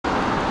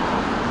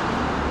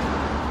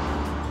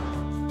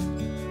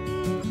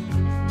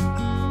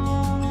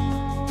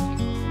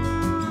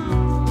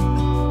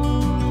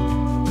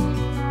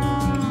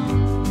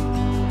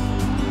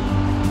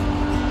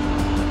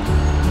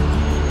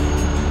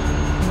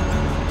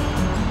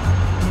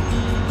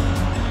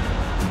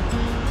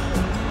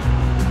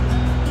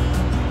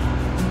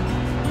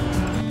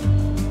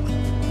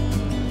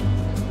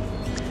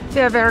We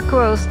are very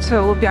close to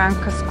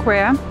Lubyanka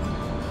Square,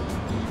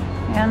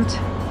 and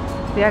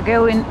we are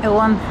going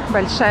along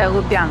Большая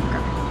Lubyanka.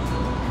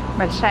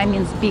 Большая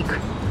means big.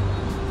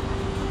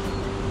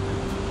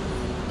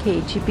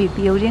 KGB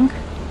building,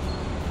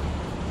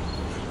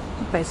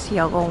 this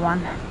yellow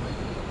one,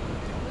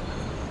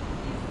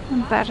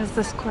 and that is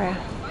the square.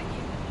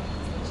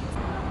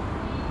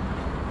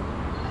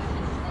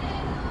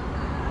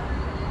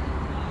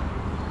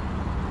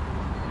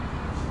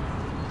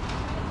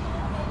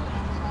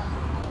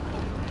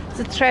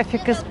 The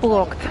traffic is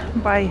blocked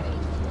by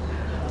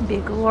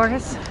big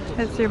lorries,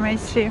 as you may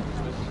see.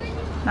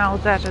 Now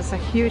that is a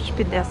huge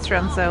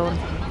pedestrian zone.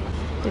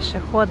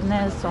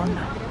 Пешеходная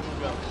зона.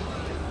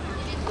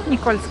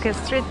 Nikolskaya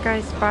Street,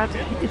 guys, but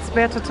it's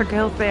better to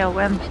go there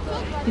when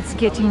it's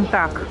getting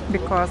dark,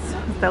 because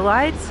the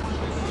lights,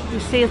 you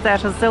see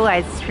that is the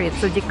light street.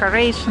 The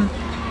decoration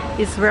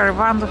is very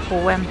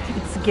wonderful when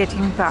it's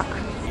getting dark.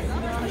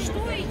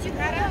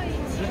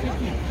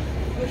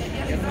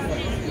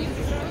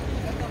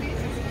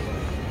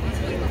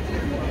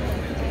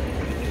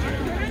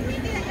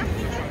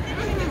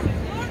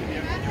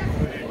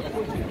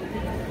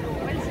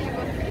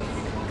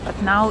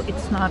 But now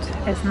it's not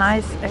as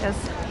nice as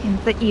in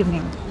the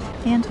evening.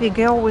 And we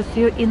go with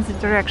you in the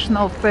direction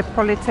of the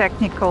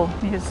Polytechnical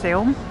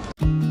Museum.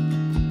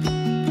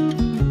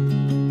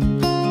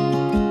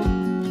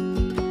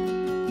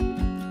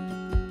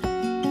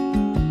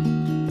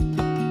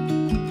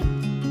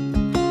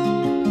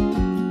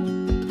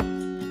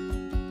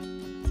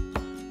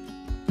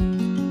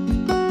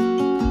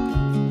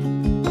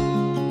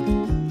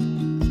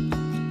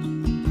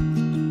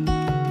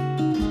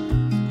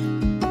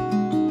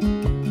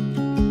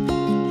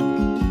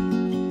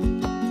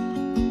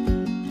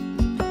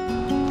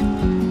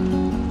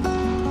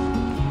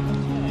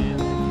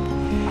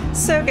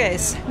 So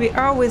guys, we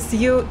are with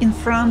you in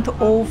front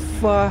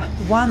of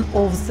one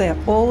of the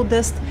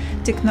oldest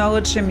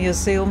technology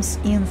museums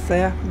in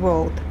the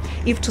world.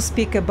 If to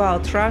speak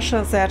about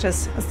Russia, that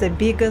is the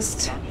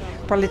biggest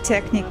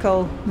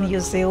Polytechnical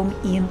Museum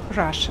in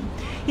Russia.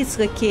 It's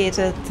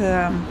located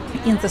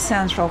in the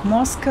center of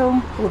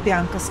Moscow,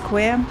 Lubyanka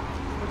Square.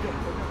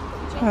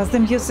 The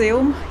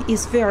museum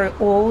is very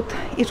old.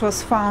 It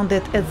was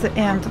founded at the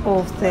end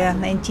of the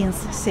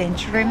 19th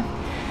century.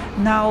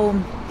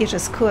 Now it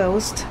is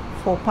closed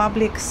for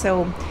public,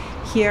 so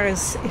here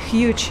is a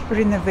huge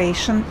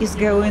renovation is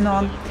going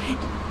on,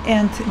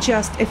 and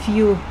just a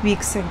few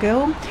weeks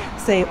ago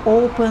they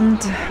opened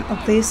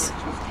this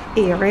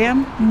area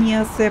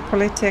near the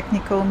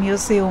Polytechnical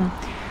Museum.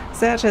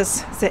 That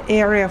is the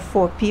area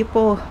for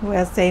people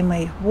where they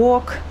may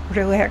walk,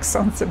 relax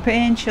on the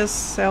benches,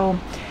 so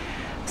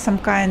some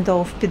kind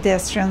of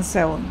pedestrian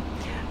zone.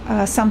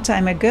 Some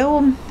time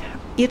ago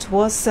it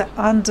was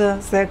under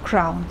the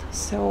ground,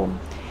 so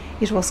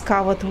it was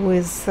covered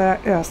with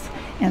earth,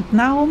 and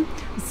now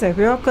the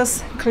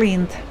workers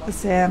cleaned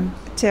the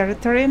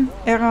territory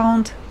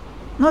around,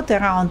 not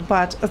around,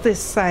 but this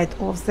side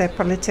of the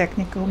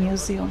Polytechnical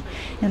Museum,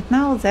 and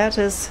now that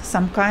is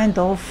some kind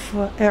of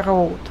a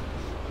road.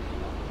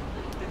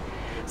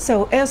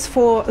 So as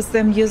for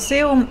the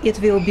museum, it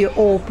will be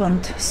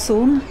opened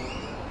soon.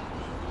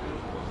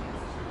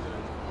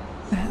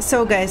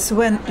 So guys,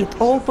 when it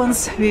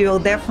opens, we will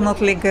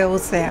definitely go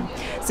there.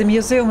 The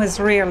museum is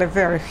really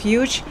very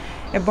huge,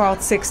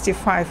 about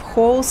 65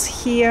 halls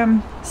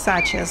here,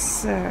 such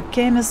as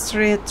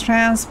chemistry,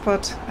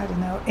 transport, I don't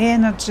know,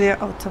 energy,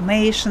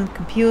 automation,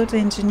 computer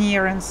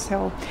engineering,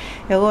 so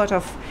a lot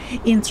of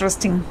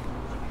interesting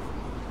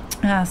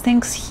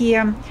things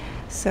here.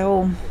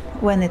 So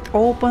when it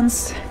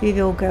opens, we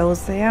will go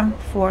there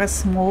for a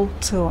small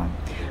tour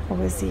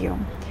with you.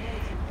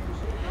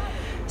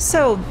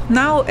 So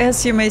now,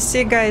 as you may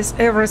see, guys,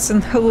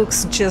 everything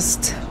looks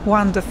just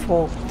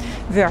wonderful,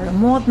 very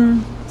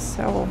modern.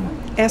 So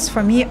as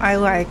for me, I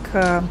like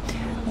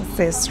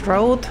this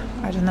road,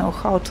 I don't know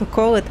how to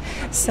call it,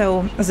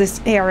 so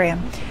this area.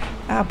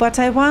 But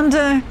I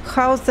wonder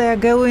how they're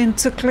going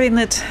to clean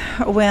it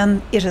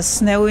when it is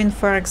snowing,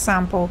 for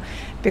example,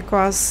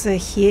 because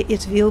here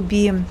it will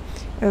be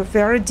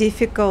very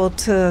difficult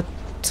to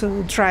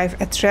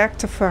drive a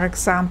tractor, for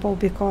example,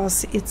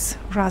 because it's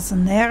rather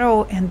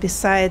narrow, and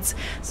besides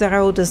the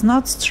road is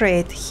not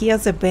straight. Here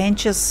the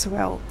benches,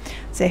 well,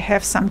 they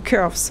have some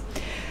curves.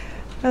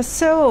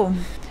 So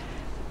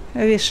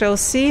we shall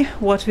see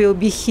what will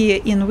be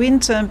here in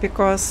winter,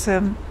 because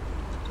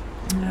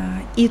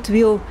it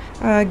will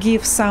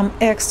give some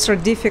extra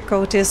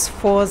difficulties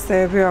for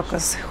the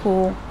workers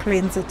who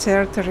clean the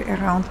territory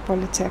around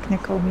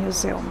Polytechnical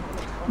Museum.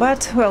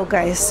 But well,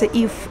 guys,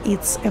 if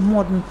it's a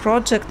modern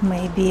project,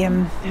 maybe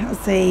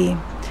they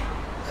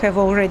have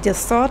already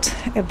thought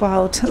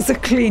about the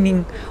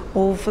cleaning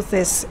of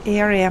this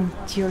area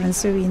during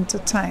the winter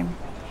time.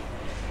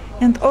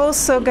 And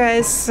also,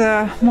 guys,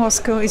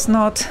 Moscow is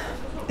not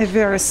a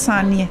very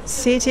sunny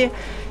city.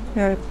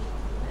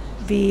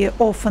 We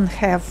often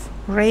have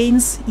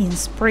rains in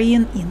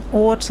spring, in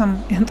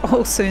autumn, and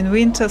also in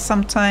winter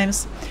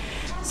sometimes.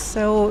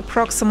 So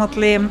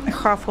approximately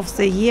half of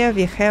the year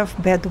we have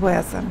bad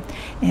weather.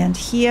 And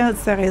here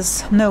there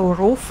is no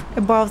roof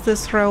above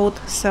this road,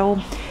 so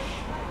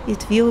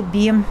it will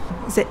be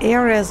the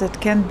area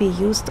that can be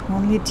used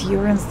only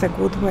during the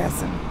good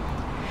weather.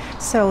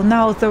 So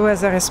now the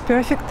weather is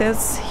perfect.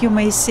 As you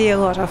may see, a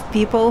lot of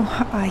people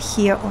are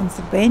here on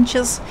the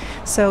benches.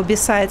 So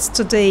besides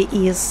today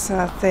is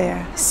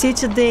the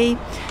city day,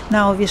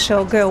 now we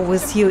shall go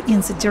with you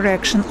in the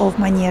direction of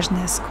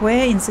Manежная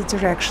Square, in the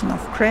direction of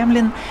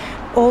Kremlin.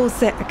 All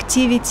the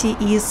activity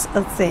is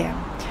there.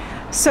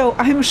 So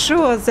I'm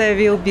sure there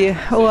will be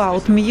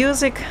loud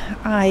music.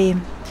 I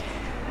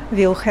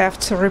will have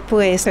to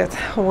replace it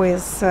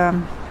with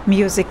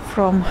music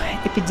from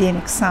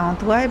Epidemic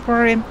Sound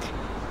Library.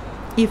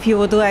 If you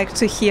would like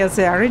to hear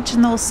the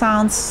original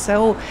sounds,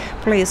 so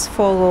please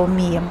follow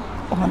me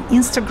on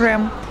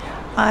Instagram.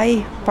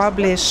 I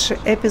publish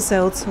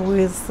episodes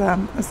with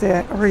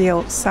the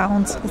real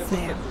sounds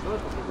there.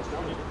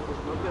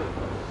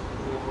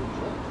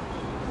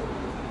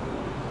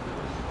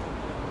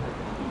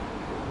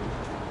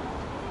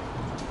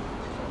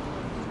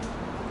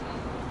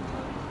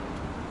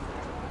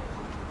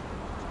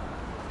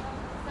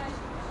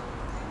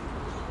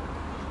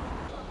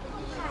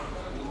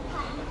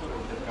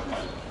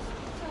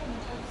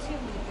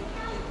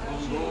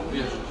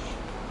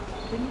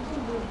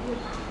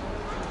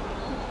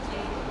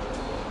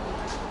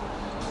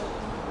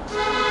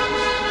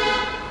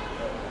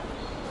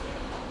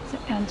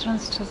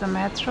 Entrance to the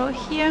metro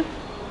here,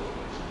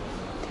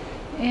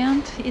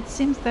 and it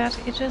seems that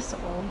it is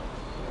all.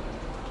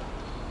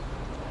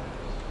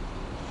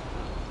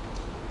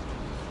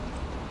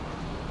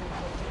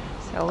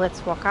 So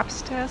let's walk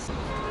upstairs.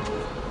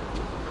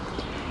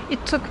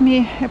 It took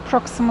me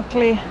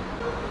approximately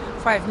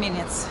 5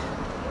 minutes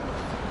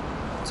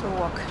to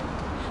walk,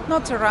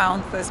 not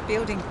around this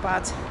building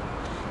but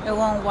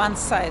along one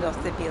side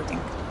of the building.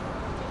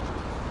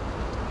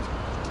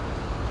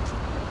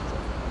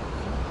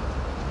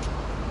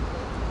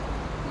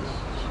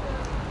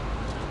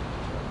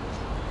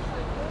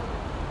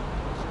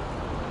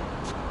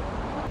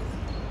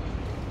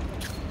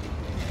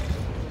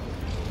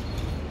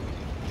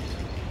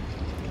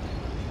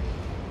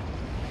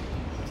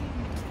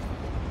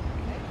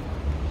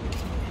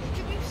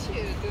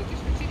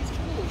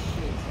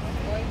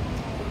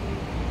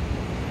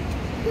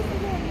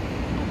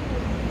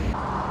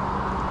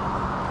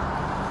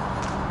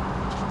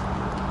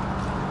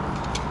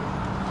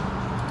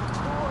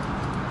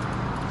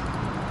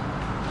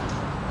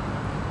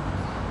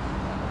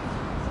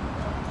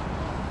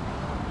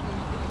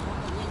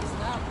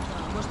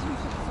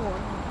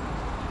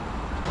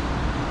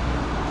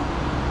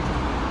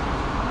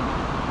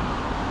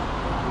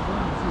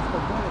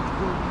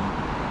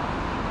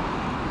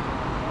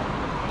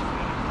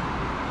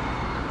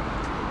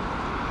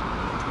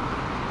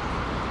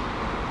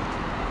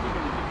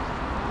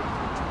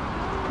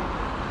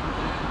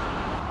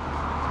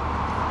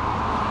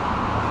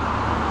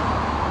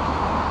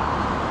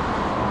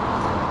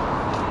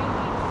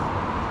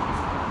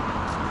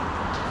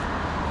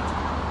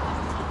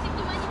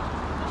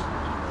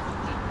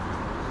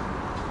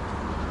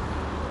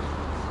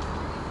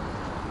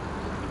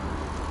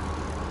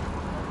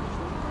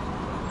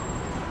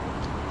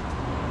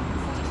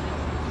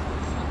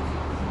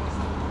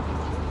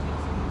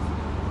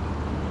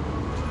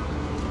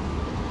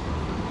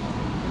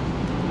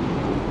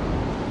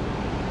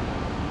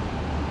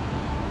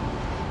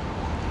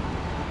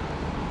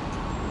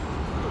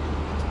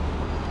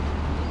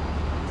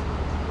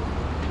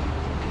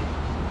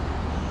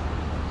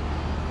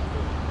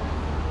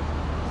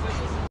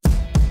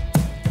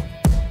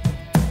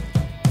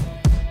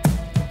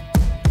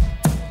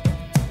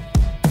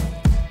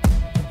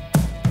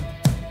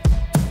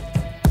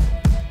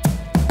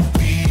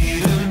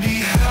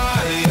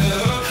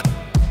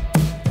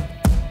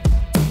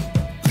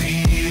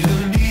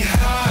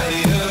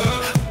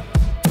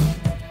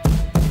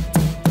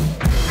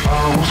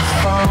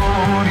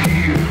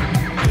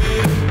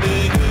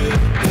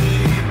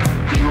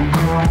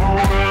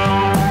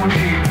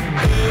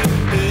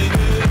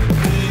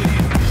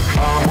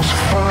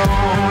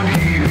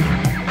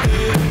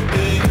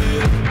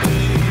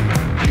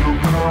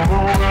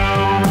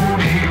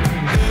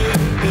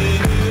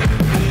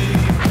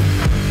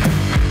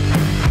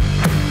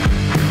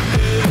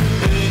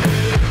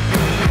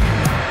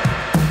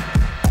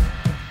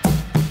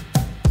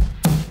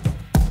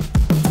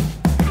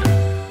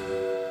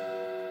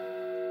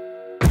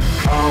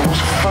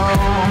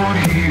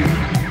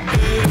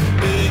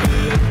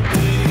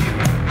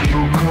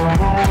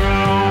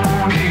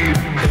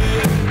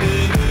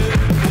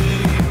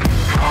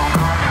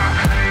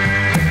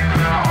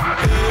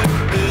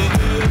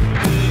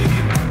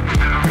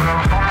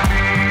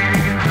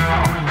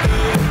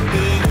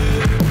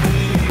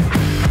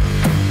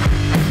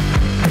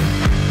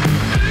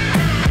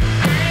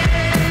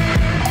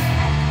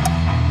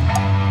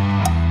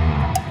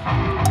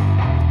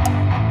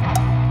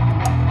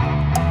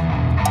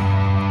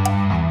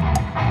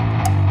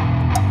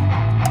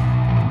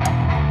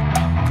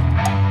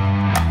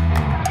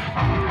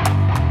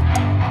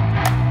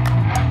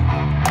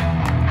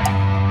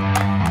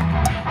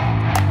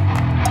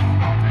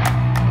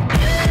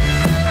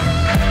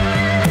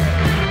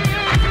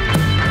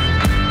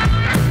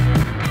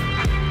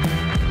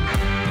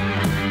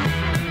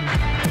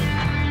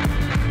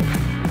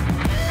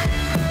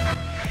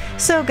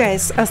 So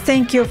guys,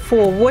 thank you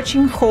for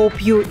watching.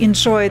 Hope you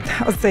enjoyed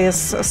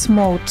this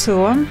small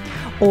tour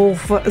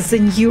of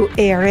the new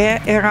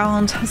area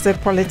around the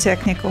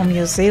Polytechnic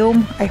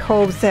Museum. I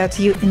hope that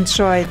you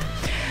enjoyed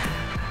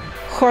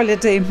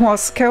Holiday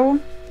Moscow.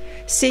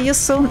 See you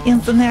soon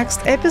in the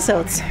next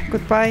episodes.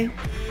 Goodbye.